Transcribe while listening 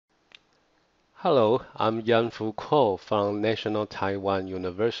Hello, I'm Yan Fu from National Taiwan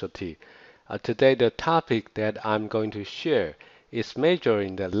University. Today the topic that I'm going to share is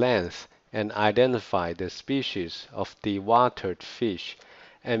measuring the length and identify the species of dewatered fish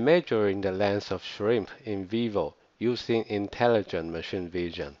and measuring the length of shrimp in vivo using intelligent machine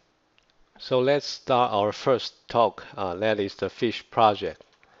vision. So let's start our first talk, that is the fish project.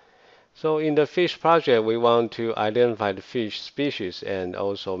 So in the fish project, we want to identify the fish species and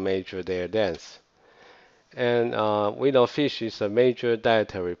also measure their length. And we know fish is a major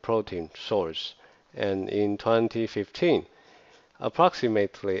dietary protein source. And in 2015,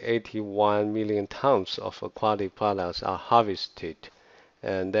 approximately 81 million tons of aquatic products are harvested,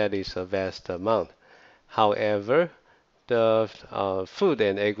 and that is a vast amount. However, the Food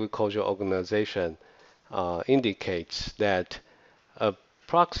and Agriculture Organization indicates that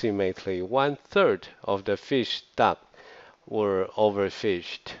approximately one-third of the fish stock were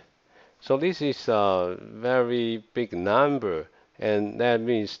overfished. So this is a very big number, and that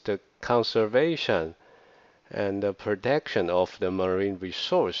means the conservation and the protection of the marine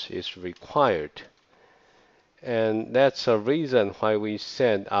resource is required. And that's a reason why we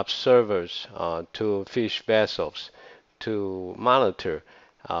send observers to fish vessels to monitor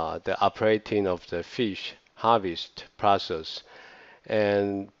the operating of the fish harvest process.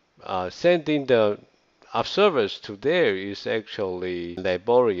 And sending the observers to there is actually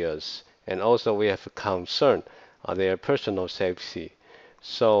laborious, and also we have concern their personal safety.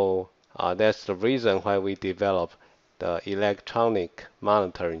 So that's the reason why we develop the electronic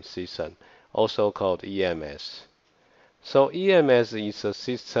monitoring system, also called EMS. So EMS is a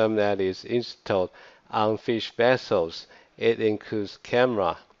system that is installed on fish vessels. It includes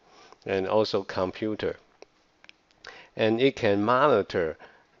camera and also computer, and it can monitor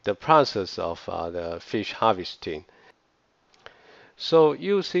the process of the fish harvesting. So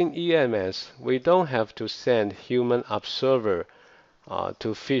using EMS, we don't have to send human observer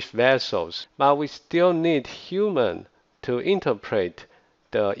to fish vessels, but we still need human to interpret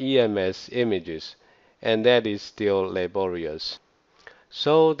the EMS images, and that is still laborious.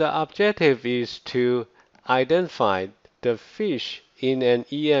 So the objective is to identify the fish in an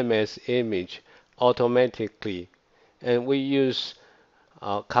EMS image automatically, and we use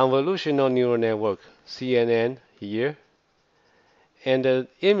convolutional neural network, CNN here, and the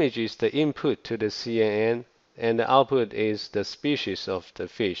image is the input to the CNN, and the output is the species of the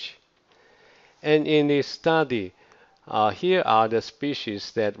fish. And in this study, here are the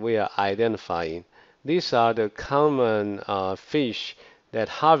species that we are identifying. These are the common fish that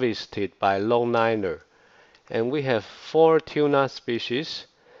harvested by longliner. And we have 4 tuna species,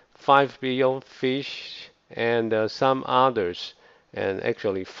 5 billion fish, and some others, and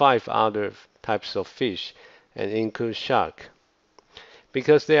actually 5 other types of fish, and include shark.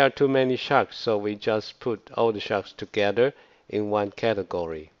 Because there are too many sharks, so we just put all the sharks together in one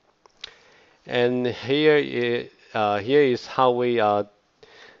category. And here is how we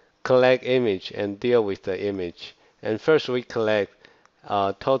collect image and deal with the image. And first we collect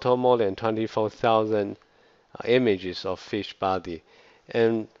total more than 24,000 images of fish body.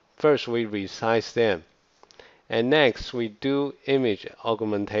 And first we resize them. And next we do image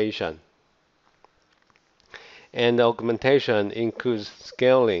augmentation. And the augmentation includes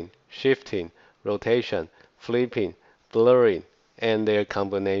scaling, shifting, rotation, flipping, blurring, and their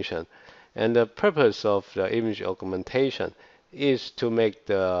combination. And the purpose of the image augmentation is to make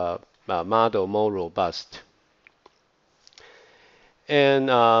the model more robust. And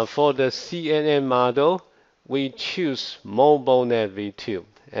for the CNN model, we choose MobileNet V2.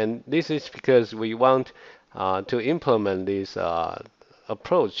 And this is because we want to implement this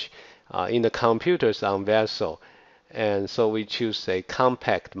approach in the computers on vessel. And so we choose a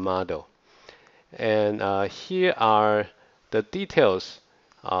compact model. And here are the details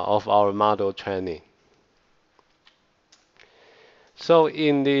of our model training. So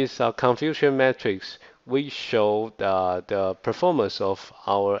in this confusion matrix, we show the performance of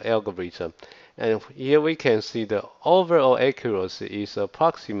our algorithm. And here we can see the overall accuracy is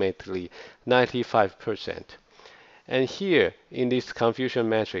approximately 95%. And here in this confusion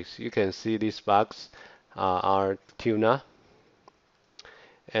matrix, you can see this box are tuna,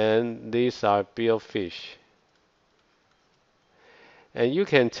 and these are billfish. And you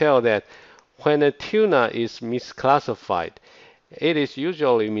can tell that when a tuna is misclassified, it is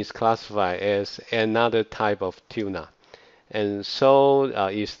usually misclassified as another type of tuna. And so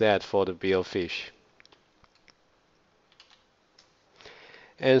is that for the billfish.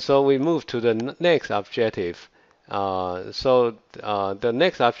 And so we move to the next objective. The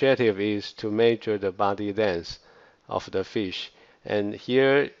next objective is to measure the body length of the fish. And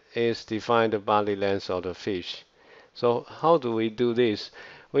here is defined the body length of the fish. So how do we do this?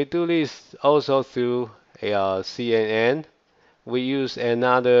 We do this also through a CNN. We use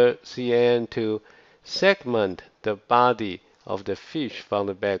another CNN to segment the body of the fish from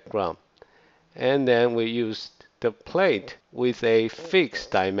the background. And then we use the plate with a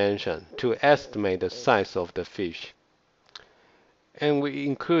fixed dimension to estimate the size of the fish. And we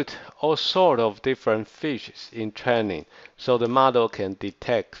include all sorts of different fishes in training so the model can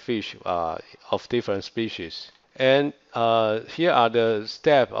detect fish of different species. And here are the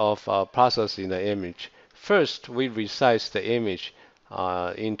steps of processing the image. First, we resize the image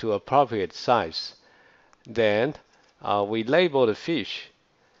into appropriate size. Then we label the fish.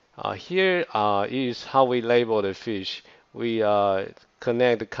 Here is how we label the fish. We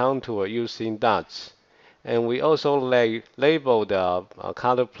connect the contour using dots. And we also label the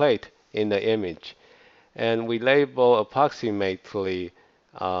color plate in the image. And we label approximately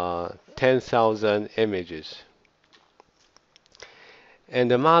 10,000 images. And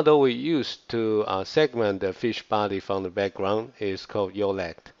the model we use to segment the fish body from the background is called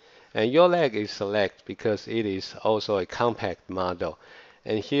YOLAG. And YOLAG is selected because it is also a compact model.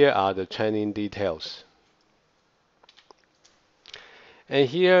 And here are the training details. And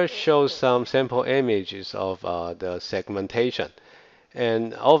here shows some sample images of the segmentation.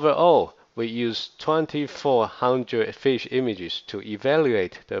 And overall, we use 2,400 fish images to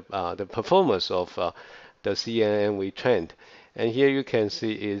evaluate the performance of the CNN we trained. And here you can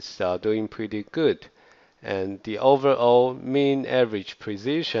see it's doing pretty good. And the overall mean average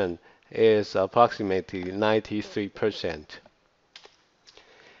precision is approximately 93%.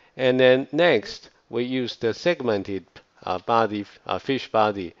 And then next, we use the segmented fish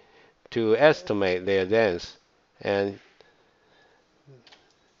body to estimate their length. And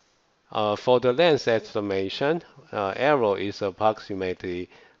for the length estimation, error is approximately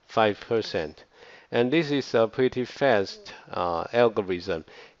 5%. And this is a pretty fast algorithm.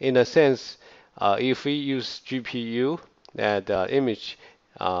 In a sense, if we use GPU, that image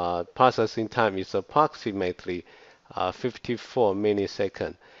processing time is approximately 54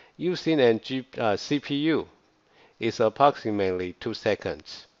 milliseconds. Using a CPU is approximately 2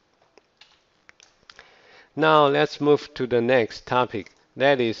 seconds. Now let's move to the next topic.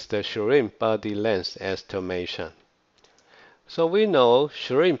 That is the shrimp body length estimation. So we know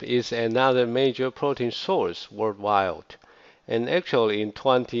shrimp is another major protein source worldwide. And actually in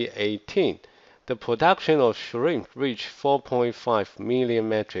 2018, the production of shrimp reached 4.5 million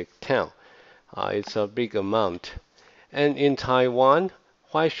metric tons. It's a big amount. And in Taiwan,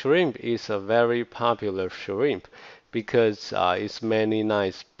 white shrimp is a very popular shrimp because it's many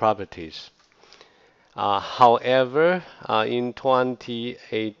nice properties. However, in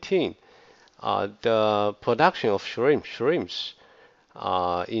 2018, the production of shrimps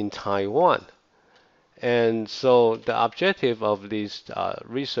in Taiwan. And so the objective of this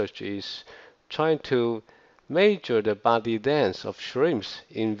research is trying to measure the body length of shrimps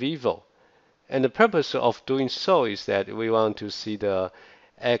in vivo. And the purpose of doing so is that we want to see the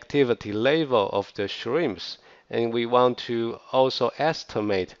activity level of the shrimps, and we want to also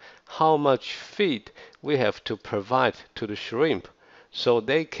estimate how much feed we have to provide to the shrimp so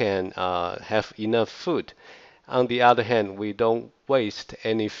they can have enough food. On the other hand, we don't waste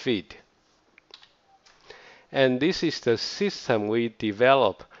any feed. And this is the system we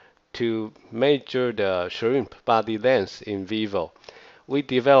developed to measure the shrimp body length in vivo. We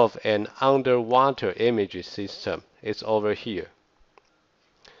developed an underwater imaging system. It's over here.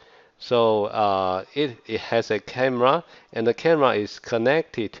 So it has a camera, and the camera is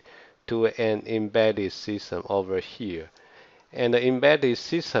connected to an embedded system over here. And the embedded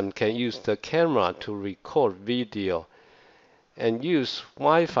system can use the camera to record video and use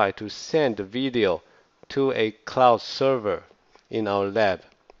Wi-Fi to send the video to a cloud server in our lab.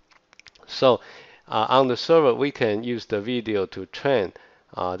 So on the server, we can use the video to train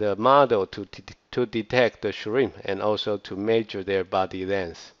the model to detect the shrimp and also to measure their body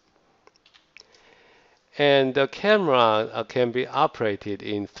length. And the camera can be operated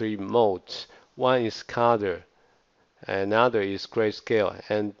in 3 modes. One is color, another is grayscale,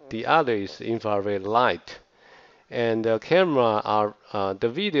 and the other is infrared light. And the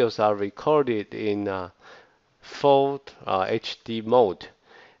videos are recorded in full HD mode.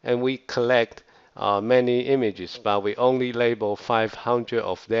 And we collect many images, but we only label 500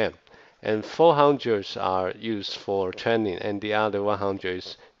 of them. And 400 are used for training, and the other 100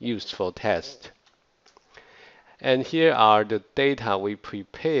 is used for test. And here are the data we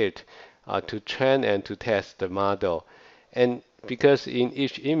prepared to train and to test the model. And because in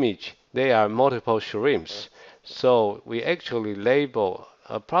each image there are multiple shrimps, So we actually label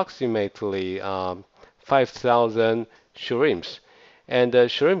approximately 5,000 shrimps. And the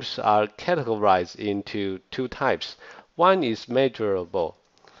shrimps are categorized into two types. One is measurable.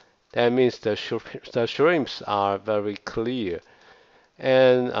 That means the shrimps are very clear.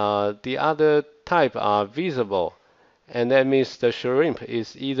 And the other type are visible. And that means the shrimp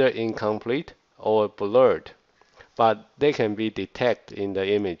is either incomplete or blurred. But they can be detected in the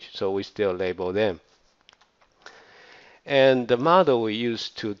image, so we still label them. And the model we use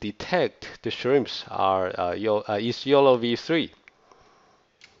to detect the shrimps is YOLO V3.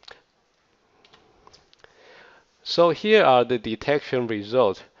 So here are the detection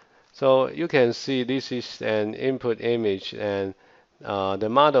results. So you can see this is an input image, and the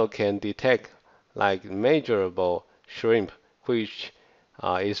model can detect like measurable shrimp, which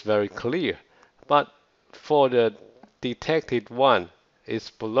is very clear. But for the detected one, it's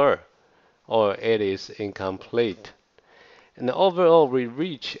blur or it is incomplete. And overall, we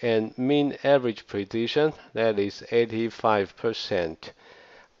reach a mean average precision that is 85%.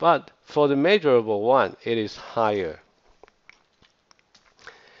 But for the measurable one, it is higher.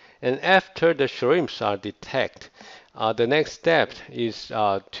 And after the shrimps are detected, the next step is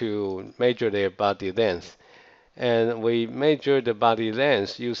to measure their body length. And we measure the body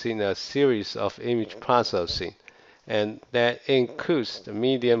length using a series of image processing. And that includes the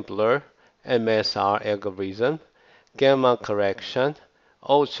median blur, MSR algorithm, gamma correction,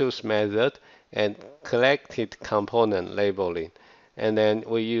 all-choose method, and collected component labeling. And then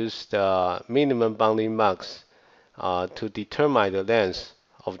we use the minimum bounding max to determine the length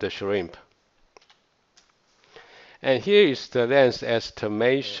of the shrimp. And here is the length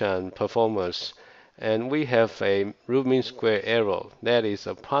estimation performance. And we have a root mean square error that is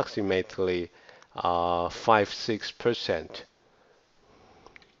approximately 5-6%.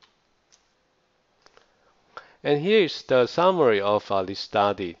 And here is the summary of the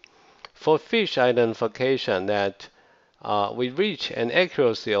study. For fish identification, that we reach an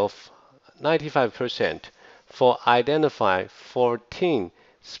accuracy of 95% for identify 14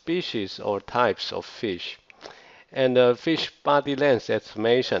 species or types of fish. And the fish body length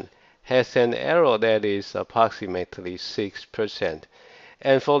estimation has an error that is approximately 6%.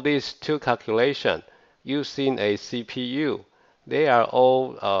 And for these two calculations, using a CPU, they are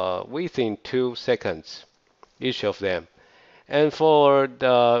all within 2 seconds, each of them. And for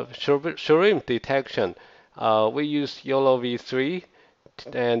the shrimp detection, we use YOLO V3,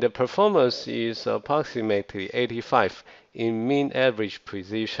 and the performance is approximately 85 in mean average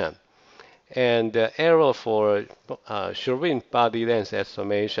precision. And the error for shrimp body length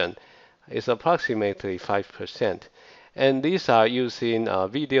estimation is approximately 5%. And these are using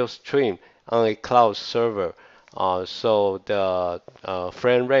video stream on a cloud server, so the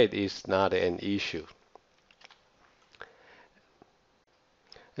frame rate is not an issue.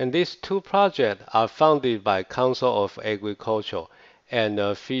 And these two projects are funded by Council of Agriculture and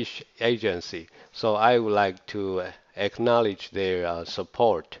the Fish Agency. So I would like to acknowledge their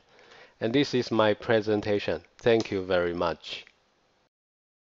support. And this is my presentation. Thank you very much.